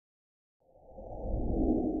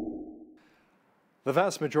The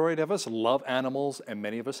vast majority of us love animals, and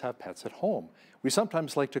many of us have pets at home. We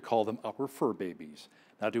sometimes like to call them our fur babies.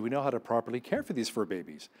 Now, do we know how to properly care for these fur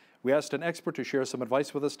babies? We asked an expert to share some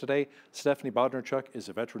advice with us today. Stephanie Bodnarchuk is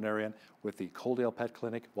a veterinarian with the Coaldale Pet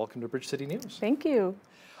Clinic. Welcome to Bridge City News. Thank you.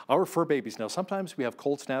 Our fur babies. Now, sometimes we have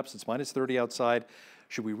cold snaps. It's minus 30 outside.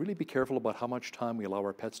 Should we really be careful about how much time we allow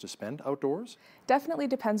our pets to spend outdoors? Definitely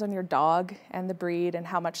depends on your dog and the breed and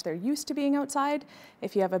how much they're used to being outside.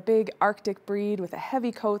 If you have a big Arctic breed with a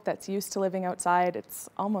heavy coat that's used to living outside, it's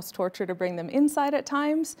almost torture to bring them inside at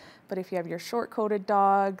times. But if you have your short-coated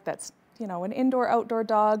dog that's an indoor-outdoor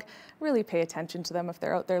dog, really pay attention to them. If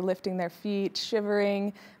they're out there lifting their feet,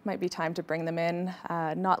 shivering, might be time to bring them in.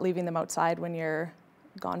 Not leaving them outside when you're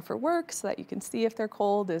gone for work so that you can see if they're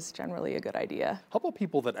cold is generally a good idea. How about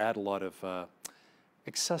people that add a lot of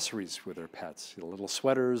accessories for their pets? Little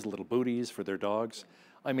sweaters, little booties for their dogs.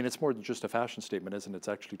 I mean, it's more than just a fashion statement, isn't it? It's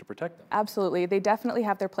actually to protect them. Absolutely. They definitely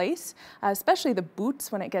have their place, especially the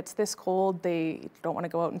boots. When it gets this cold, they don't want to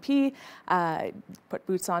go out and pee. Put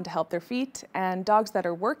boots on to help their feet. And dogs that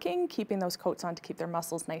are working, keeping those coats on to keep their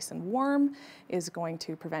muscles nice and warm is going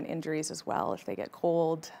to prevent injuries as well. If they get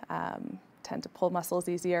cold, tend to pull muscles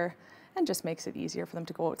easier, and just makes it easier for them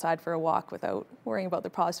to go outside for a walk without worrying about their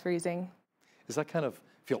paws freezing. Does that kind of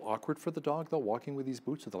feel awkward for the dog, though, walking with these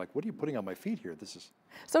boots? Or they're like, what are you putting on my feet here? This is...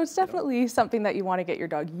 So it's definitely something that you want to get your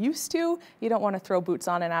dog used to. You don't want to throw boots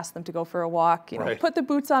on and ask them to go for a walk. Right. Put the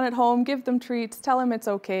boots on at home, give them treats, tell them it's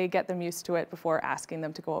okay, get them used to it before asking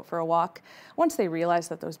them to go out for a walk. Once they realize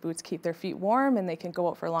that those boots keep their feet warm and they can go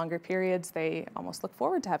out for longer periods, they almost look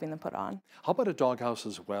forward to having them put on. How about a doghouse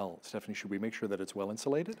as well? Stephanie, should we make sure that it's well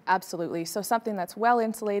insulated? Absolutely. So something that's well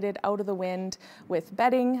insulated, out of the wind, with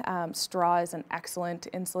bedding. Straw is an excellent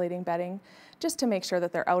insulating bedding, just to make sure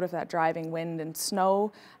that they're out of that driving wind and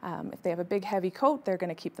snow. If they have a big heavy coat, they're going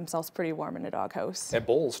to keep themselves pretty warm in a doghouse. And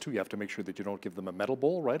bowls too. You have to make sure that you don't give them a metal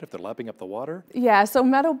bowl, right? If they're lapping up the water. Yeah, so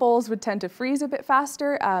metal bowls would tend to freeze a bit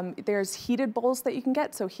faster. There's heated bowls that you can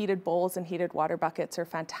get. So heated bowls and heated water buckets are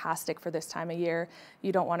fantastic for this time of year.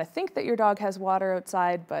 You don't want to think that your dog has water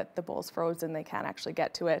outside, but the bowl's frozen, they can't actually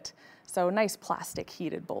get to it. So nice plastic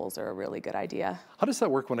heated bowls are a really good idea. How does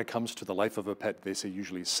that work when it comes to the life of a pet? They say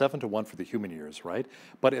usually 7 to 1 for the human years, right?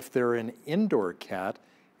 But if they're an indoor cat,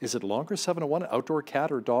 is it longer, 7 to 1? Outdoor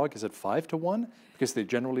cat or dog, is it 5 to 1? Because they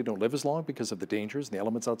generally don't live as long because of the dangers and the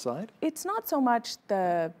elements outside? It's not so much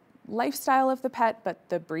the lifestyle of the pet, but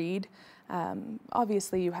the breed.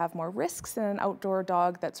 Obviously, you have more risks in an outdoor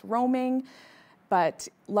dog that's roaming, but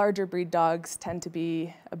larger breed dogs tend to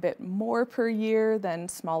be a bit more per year than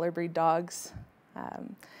smaller breed dogs.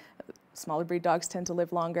 Smaller breed dogs tend to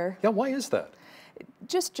live longer. Yeah, why is that?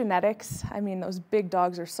 Just genetics. I mean, those big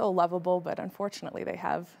dogs are so lovable, but unfortunately they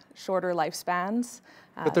have shorter lifespans.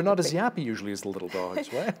 But they're not as yappy usually as the little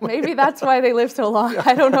dogs, right? Maybe that's why they live so long. Yeah.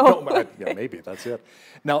 I don't know. No, yeah, maybe that's it.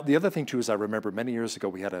 Now, the other thing too is I remember many years ago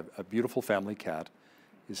we had a beautiful family cat.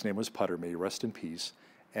 His name was Putter, may he rest in peace.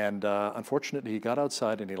 And unfortunately, he got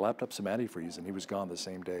outside and he lapped up some antifreeze and he was gone the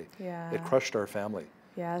same day. Yeah. It crushed our family.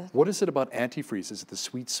 Yeah. What is it about antifreeze? Is it the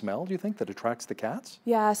sweet smell, do you think, that attracts the cats?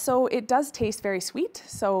 Yeah, so it does taste very sweet.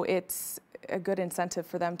 So it's a good incentive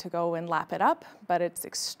for them to go and lap it up, but it's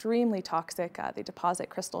extremely toxic. They deposit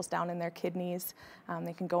crystals down in their kidneys.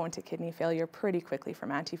 They can go into kidney failure pretty quickly from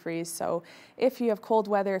antifreeze. So if you have cold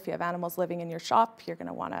weather, if you have animals living in your shop, you're going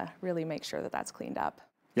to want to really make sure that that's cleaned up.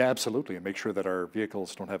 Yeah, absolutely, and make sure that our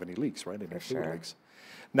vehicles don't have any leaks, right? Any fluid leaks. Sure.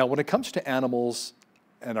 Now, when it comes to animals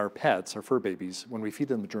and our pets, our fur babies, when we feed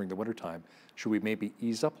them during the wintertime, should we maybe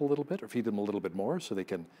ease up a little bit or feed them a little bit more so they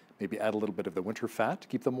can maybe add a little bit of the winter fat to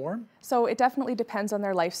keep them warm? So it definitely depends on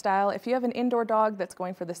their lifestyle. If you have an indoor dog that's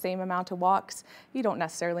going for the same amount of walks, you don't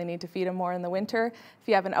necessarily need to feed them more in the winter. If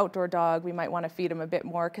you have an outdoor dog, we might want to feed them a bit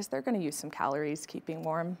more because they're going to use some calories keeping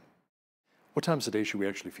warm. What times a day should we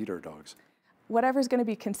actually feed our dogs? Whatever's going to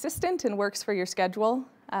be consistent and works for your schedule.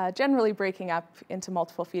 Generally breaking up into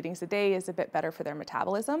multiple feedings a day is a bit better for their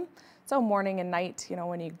metabolism. So morning and night,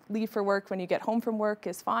 when you leave for work, when you get home from work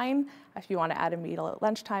is fine. If you want to add a meal at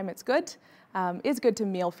lunchtime, it's good. It's good to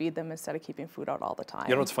meal feed them instead of keeping food out all the time.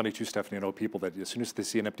 You know, it's funny too, Stephanie, I know people that as soon as they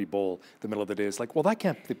see an empty bowl in the middle of the day, it's like, well, that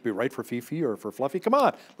can't be right for Fifi or for Fluffy. Come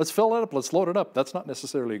on, let's fill it up, let's load it up. That's not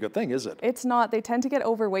necessarily a good thing, is it? It's not. They tend to get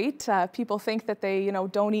overweight. People think that they,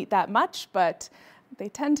 don't eat that much, but they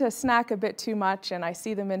tend to snack a bit too much, and I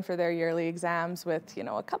see them in for their yearly exams with,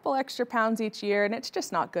 a couple extra pounds each year, and it's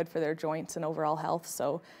just not good for their joints and overall health.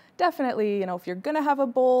 So definitely, if you're going to have a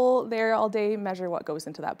bowl there all day, measure what goes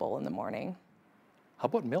into that bowl in the morning. How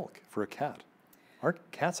about milk for a cat?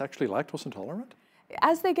 Aren't cats actually lactose intolerant?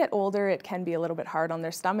 As they get older, it can be a little bit hard on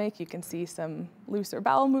their stomach. You can see some looser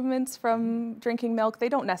bowel movements from drinking milk. They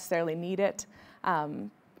don't necessarily need it.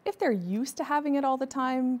 If they're used to having it all the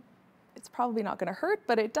time, it's probably not going to hurt,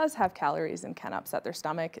 but it does have calories and can upset their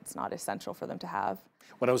stomach. It's not essential for them to have.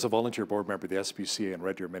 When I was a volunteer board member of the SPCA in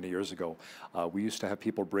Red Deer many years ago, we used to have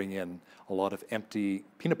people bring in a lot of empty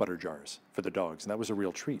peanut butter jars for the dogs, and that was a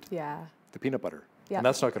real treat. Yeah. The peanut butter. Yeah. And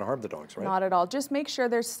that's not going to harm the dogs, right? Not at all. Just make sure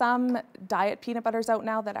there's some diet peanut butters out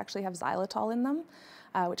now that actually have xylitol in them,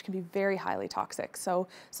 which can be very highly toxic. So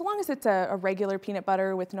long as it's a regular peanut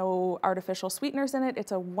butter with no artificial sweeteners in it,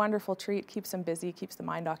 it's a wonderful treat, keeps them busy, keeps the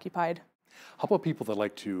mind occupied. How about people that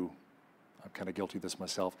like to, I'm kind of guilty of this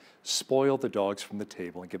myself, spoil the dogs from the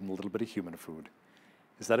table and give them a little bit of human food?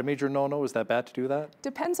 Is that a major no-no? Is that bad to do that?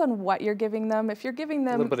 Depends on what you're giving them. If you're giving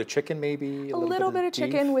them a little bit of chicken, maybe? A little bit of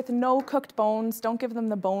chicken beef? with no cooked bones. Don't give them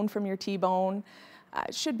the bone from your T-bone.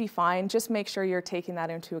 It should be fine. Just make sure you're taking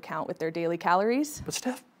that into account with their daily calories. But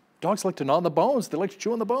Steph, dogs like to gnaw on the bones. They like to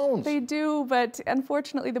chew on the bones. They do, but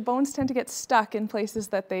unfortunately the bones tend to get stuck in places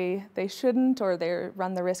that they shouldn't, or they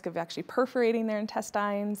run the risk of actually perforating their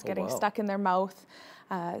intestines, getting stuck in their mouth.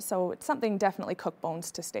 So it's something definitely cooked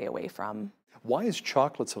bones to stay away from. Why is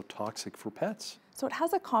chocolate so toxic for pets? So it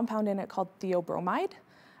has a compound in it called theobromide,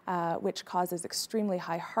 which causes extremely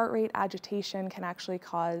high heart rate, agitation, can actually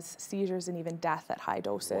cause seizures and even death at high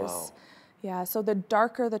doses. Wow. Yeah, so the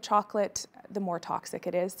darker the chocolate, the more toxic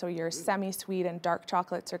it is. So your semi-sweet and dark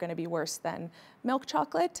chocolates are going to be worse than milk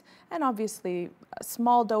chocolate. And obviously, a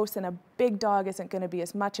small dose in a big dog isn't going to be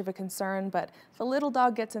as much of a concern, but if a little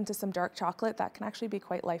dog gets into some dark chocolate, that can actually be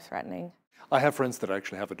quite life-threatening. I have friends that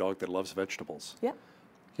actually have a dog that loves vegetables. Yeah.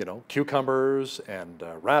 You know, cucumbers and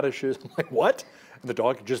radishes. I'm like, what? And the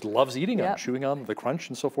dog just loves eating them, chewing on the crunch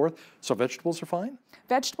and so forth. So vegetables are fine?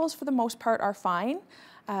 Vegetables, for the most part, are fine.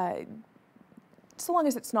 So long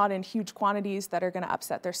as it's not in huge quantities that are going to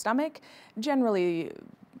upset their stomach. Generally,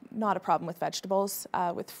 not a problem with vegetables.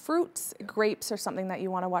 With fruits, grapes are something that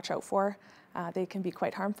you want to watch out for. They can be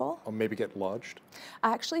quite harmful. Or maybe get lodged?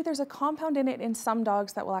 Actually, there's a compound in it in some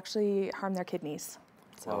dogs that will actually harm their kidneys.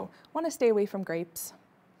 So want to stay away from grapes.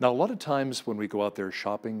 Now, a lot of times when we go out there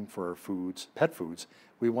shopping for our foods, pet foods,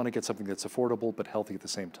 we want to get something that's affordable but healthy at the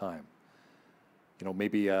same time. You know,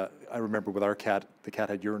 maybe I remember with our cat, the cat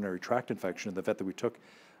had urinary tract infection, and the vet that we took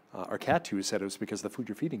our cat to said it was because of the food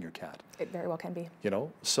you're feeding your cat. It very well can be. You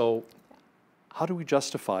know, so how do we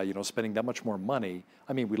justify, you know, spending that much more money?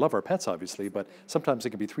 I mean, we love our pets, obviously, but sometimes it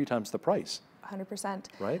can be 3 times the price. 100%.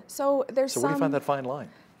 Right? So there's where do you find that fine line,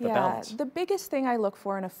 the balance? The biggest thing I look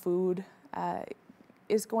for in a food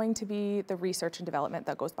is going to be the research and development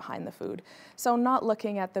that goes behind the food. So not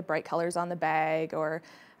looking at the bright colors on the bag or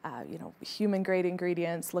you know, human grade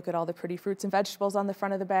ingredients, look at all the pretty fruits and vegetables on the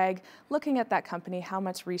front of the bag, looking at that company, how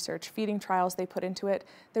much research, feeding trials they put into it.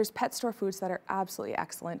 There's pet store foods that are absolutely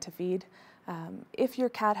excellent to feed. If your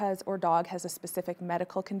cat has or dog has a specific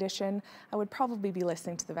medical condition, I would probably be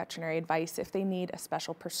listening to the veterinary advice if they need a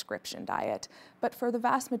special prescription diet. But for the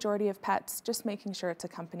vast majority of pets, just making sure it's a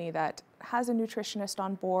company that has a nutritionist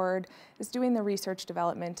on board, is doing the research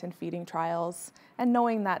development and feeding trials, and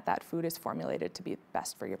knowing that that food is formulated to be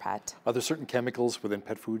best for your pet. Are there certain chemicals within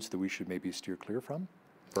pet foods that we should maybe steer clear from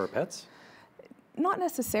for our pets? Not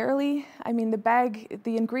necessarily. I mean,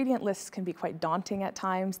 the ingredient lists can be quite daunting at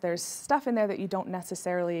times. There's stuff in there that you don't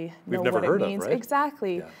necessarily know what it means. Right?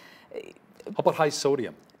 Exactly. Yeah. How about high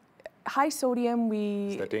sodium? High sodium,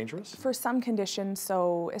 is that dangerous? For some conditions,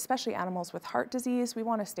 so especially animals with heart disease, we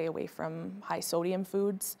want to stay away from high sodium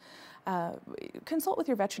foods. Consult with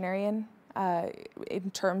your veterinarian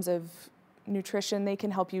in terms of nutrition. They can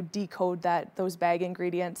help you decode those bag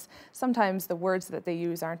ingredients. Sometimes the words that they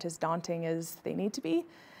use aren't as daunting as they need to be.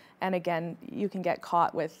 And again, you can get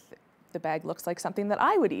caught with the bag looks like something that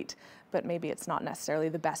I would eat, but maybe it's not necessarily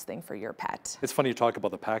the best thing for your pet. It's funny you talk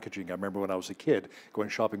about the packaging. I remember when I was a kid going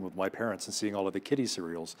shopping with my parents and seeing all of the kiddie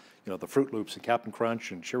cereals, you know, the Fruit Loops and Captain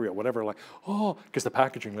Crunch and Cheerio, whatever, like, oh, because the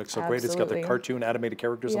packaging looks so great. It's got the cartoon animated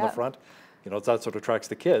characters on the front. You know, that's what attracts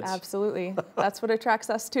the kids. Absolutely. That's what attracts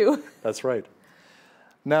us too. That's right.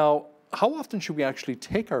 Now, how often should we actually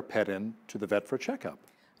take our pet in to the vet for a checkup?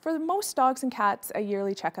 For most dogs and cats, a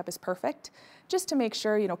yearly checkup is perfect, just to make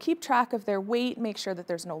sure, you know, keep track of their weight, make sure that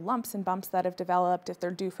there's no lumps and bumps that have developed, if they're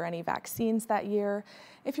due for any vaccines that year.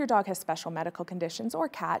 If your dog has special medical conditions or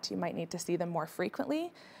cat, you might need to see them more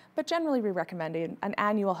frequently. But generally, we recommend an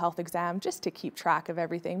annual health exam just to keep track of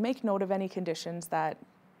everything, make note of any conditions that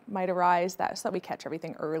might arise, so that we catch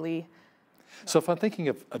everything early. So if I'm thinking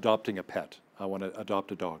of adopting a pet, I want to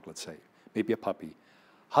adopt a dog, let's say, maybe a puppy.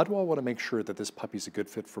 How do I want to make sure that this puppy's a good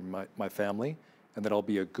fit for my family and that I'll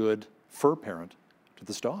be a good fur parent to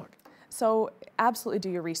this dog? So absolutely do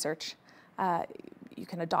your research. You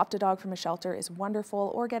can adopt a dog from a shelter is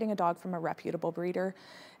wonderful, or getting a dog from a reputable breeder.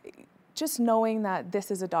 Just knowing that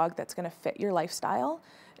this is a dog that's going to fit your lifestyle.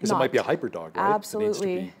 Because it might be a hyper dog, right?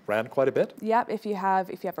 Absolutely. It needs to be ran quite a bit. Yep. If you have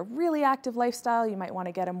a really active lifestyle, you might want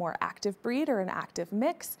to get a more active breed or an active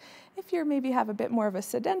mix. If you maybe have a bit more of a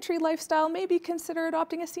sedentary lifestyle, maybe consider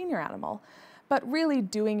adopting a senior animal. But really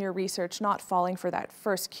doing your research, not falling for that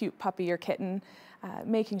first cute puppy or kitten,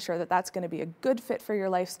 making sure that that's going to be a good fit for your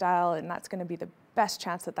lifestyle, and that's going to be the best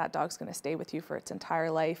chance that that dog's going to stay with you for its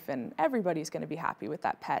entire life, and everybody's going to be happy with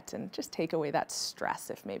that pet, and just take away that stress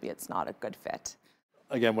if maybe it's not a good fit.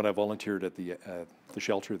 Again, when I volunteered at the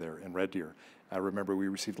shelter there in Red Deer, I remember we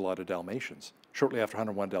received a lot of Dalmatians. Shortly after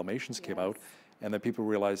 101 Dalmatians came out, and then people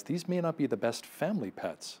realized these may not be the best family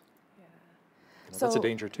pets. Yeah. So that's a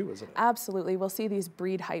danger too, isn't it? Absolutely. We'll see these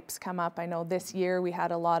breed hypes come up. I know this year we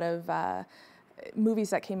had a lot of movies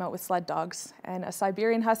that came out with sled dogs, and a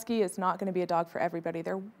Siberian Husky is not going to be a dog for everybody.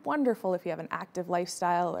 They're wonderful if you have an active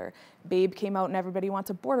lifestyle, or Babe came out and everybody wants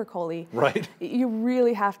a Border Collie. Right. You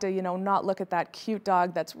really have to, not look at that cute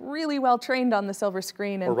dog that's really well trained on the silver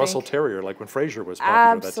screen. And or Russell Terrier, like when Frasier was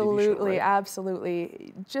popular, that TV show, absolutely, right?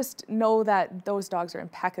 absolutely. Just know that those dogs are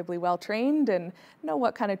impeccably well trained, and know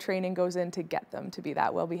what kind of training goes in to get them to be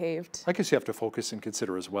that well behaved. I guess you have to focus and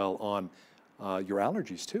consider as well on your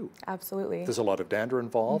allergies too. Absolutely. There's a lot of dander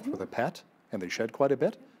involved with a pet, and they shed quite a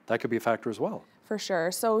bit. That could be a factor as well. For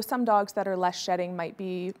sure. So some dogs that are less shedding might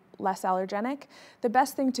be less allergenic. The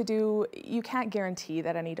best thing to do, you can't guarantee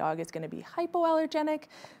that any dog is going to be hypoallergenic,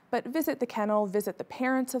 but visit the kennel, visit the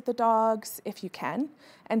parents of the dogs if you can,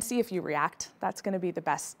 and see if you react. That's going to be the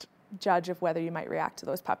best judge of whether you might react to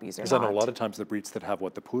those puppies or not. Because I know a lot of times the breeds that have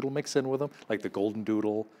the poodle mix in with them, like the golden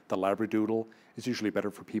doodle, the labradoodle, is usually better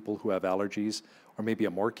for people who have allergies, or maybe a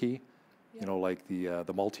Morkie, like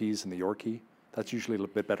the Maltese and the Yorkie. That's usually a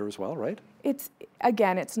little bit better as well, right? It's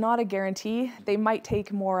not a guarantee. They might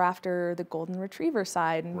take more after the golden retriever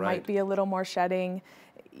side and might be a little more shedding.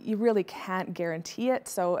 You really can't guarantee it.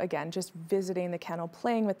 So again, just visiting the kennel,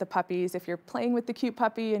 playing with the puppies. If you're playing with the cute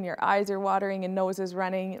puppy and your eyes are watering and nose is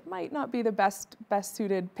running, it might not be the best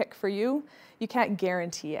suited pick for you. You can't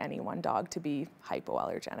guarantee any one dog to be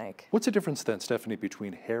hypoallergenic. What's the difference then, Stephanie,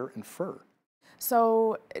 between hair and fur?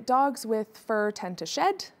 So dogs with fur tend to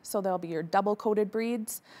shed, so they'll be your double-coated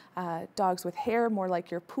breeds. Dogs with hair, more like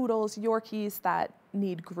your poodles, Yorkies, that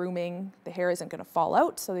need grooming. The hair isn't going to fall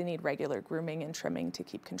out, so they need regular grooming and trimming to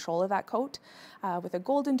keep control of that coat. With a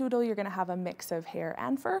golden doodle, you're going to have a mix of hair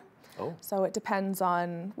and fur. Oh. So it depends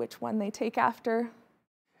on which one they take after.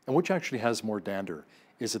 And which actually has more dander?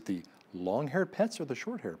 Is it the long-haired pets or the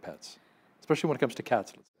short-haired pets? Especially when it comes to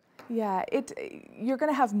cats. Yeah, you're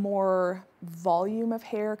going to have more volume of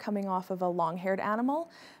hair coming off of a long-haired animal,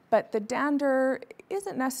 but the dander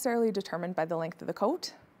isn't necessarily determined by the length of the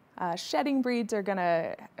coat. Shedding breeds are going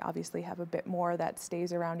to obviously have a bit more that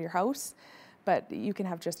stays around your house, but you can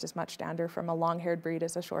have just as much dander from a long-haired breed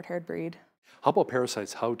as a short-haired breed. How about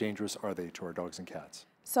parasites? How dangerous are they to our dogs and cats?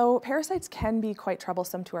 So parasites can be quite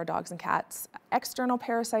troublesome to our dogs and cats. External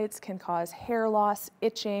parasites can cause hair loss,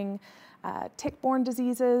 itching, tick-borne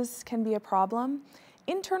diseases can be a problem.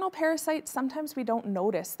 Internal parasites, sometimes we don't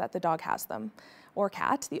notice that the dog has them, or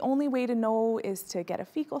cat. The only way to know is to get a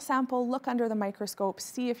fecal sample, look under the microscope,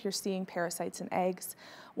 see if you're seeing parasites in eggs.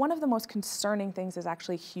 One of the most concerning things is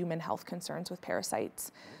actually human health concerns with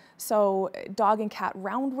parasites. So dog and cat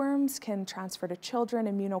roundworms can transfer to children,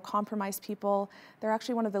 immunocompromised people. They're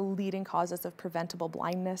actually one of the leading causes of preventable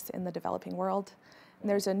blindness in the developing world. And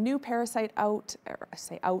there's a new parasite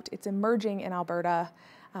it's emerging in Alberta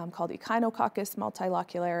called Echinococcus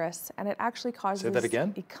multilocularis, and it actually causes... Say that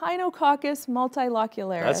again? Echinococcus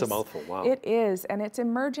multilocularis. That's a mouthful, wow. It is, and it's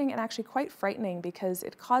emerging and actually quite frightening because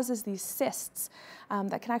it causes these cysts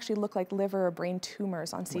that can actually look like liver or brain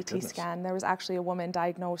tumors on CT scan. There was actually a woman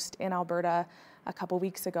diagnosed in Alberta a couple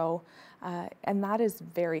weeks ago, and that is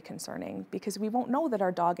very concerning because we won't know that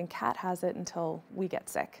our dog and cat has it until we get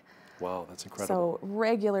sick. Wow, that's incredible. So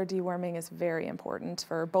regular deworming is very important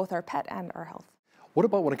for both our pet and our health. What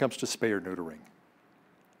about when it comes to spay or neutering?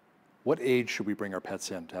 What age should we bring our pets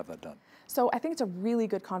in to have that done? So I think it's a really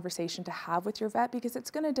good conversation to have with your vet because it's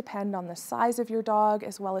going to depend on the size of your dog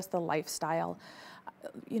as well as the lifestyle.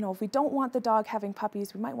 If we don't want the dog having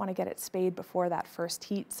puppies, we might want to get it spayed before that first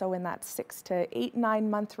heat, so in that 6 to 8, 9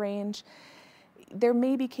 month range. There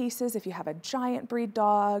may be cases if you have a giant breed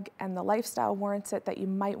dog and the lifestyle warrants it that you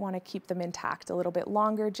might want to keep them intact a little bit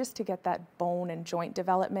longer just to get that bone and joint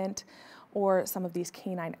development. or some of these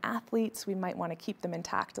canine athletes, we might want to keep them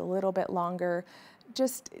intact a little bit longer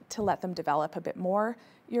just to let them develop a bit more.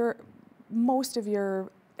 Most of your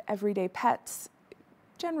everyday pets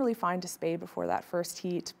generally fine to spay before that first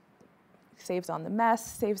heat. Saves on the mess,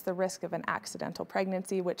 saves the risk of an accidental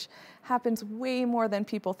pregnancy, which happens way more than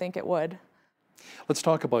people think it would. Let's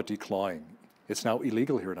talk about declawing. It's now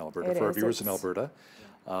illegal here in Alberta for our viewers in Alberta.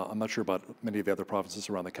 I'm not sure about many of the other provinces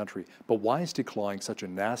around the country, but why is declawing such a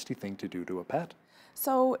nasty thing to do to a pet?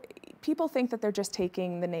 So people think that they're just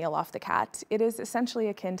taking the nail off the cat. It is essentially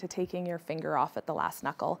akin to taking your finger off at the last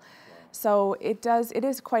knuckle. So it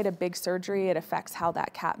is quite a big surgery. It affects how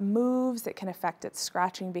that cat moves. It can affect its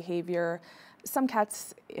scratching behavior. Some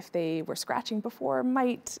cats, if they were scratching before,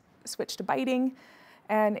 might switch to biting.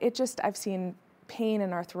 And I've seen pain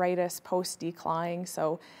and arthritis post-declawing.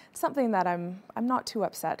 So something that I'm not too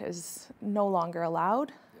upset is no longer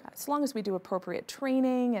allowed. As long as we do appropriate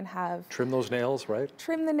training and have... Trim those nails, right?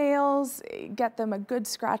 Trim the nails, get them a good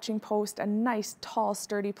scratching post, a nice, tall,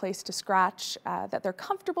 sturdy place to scratch, that they're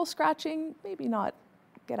comfortable scratching, maybe not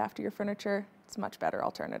get after your furniture. It's a much better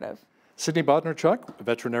alternative. Sydney Bodnarchuk, a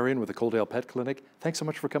veterinarian with the Coaldale Pet Clinic. Thanks so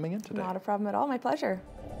much for coming in today. Not a problem at all, my pleasure.